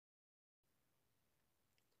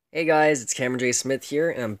Hey guys, it's Cameron J. Smith here,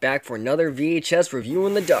 and I'm back for another VHS review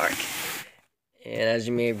in the dark. And as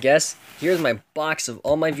you may have guessed, here's my box of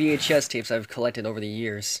all my VHS tapes I've collected over the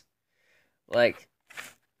years. Like,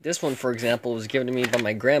 this one, for example, was given to me by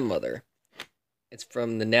my grandmother. It's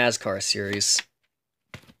from the NASCAR series.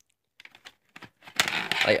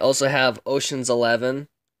 I also have Ocean's 11.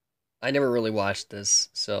 I never really watched this,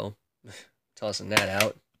 so tossing that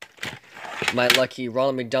out. My lucky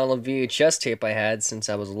Ronald McDonald VHS tape I had since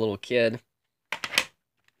I was a little kid.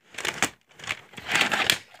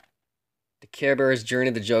 The Care Bears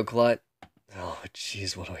Journey to Joe Clut. Oh,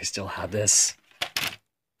 jeez, what do I still have this?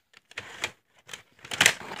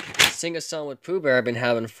 Sing a Song with Pooh Bear I've been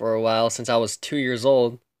having for a while since I was 2 years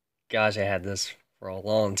old. Gosh, I had this for a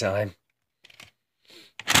long time.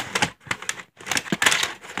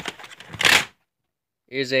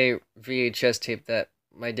 Here's a VHS tape that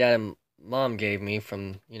my dad and mom gave me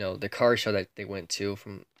from, the car show that they went to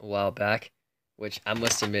from a while back, which I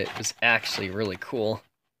must admit was actually really cool.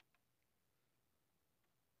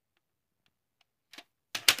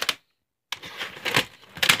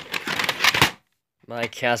 My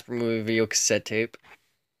Casper movie video cassette tape.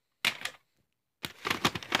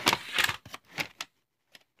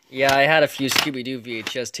 Yeah, I had a few Scooby-Doo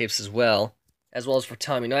VHS tapes as well as for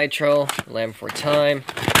Tommy Nitro, Land Before Time,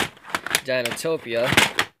 Dinotopia,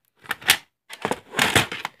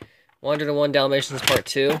 101 Dalmatians Part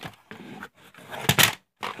 2,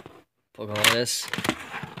 Pocahontas.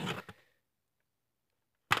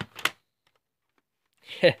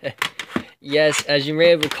 Yes, as you may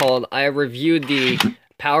have recalled, I reviewed the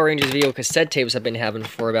Power Rangers video cassette tapes I've been having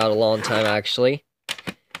for about a long time, actually.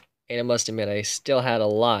 And I must admit, I still had a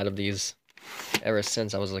lot of these ever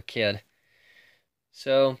since I was a kid.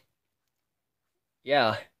 So,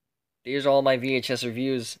 yeah, these are all my VHS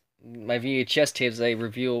reviews, my VHS tapes I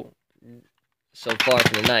review so far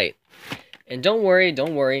for the night. And don't worry,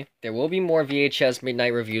 there will be more VHS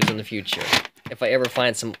midnight reviews in the future. If I ever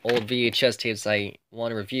find some old VHS tapes I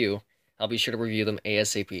want to review, I'll be sure to review them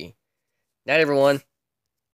ASAP. Night, everyone.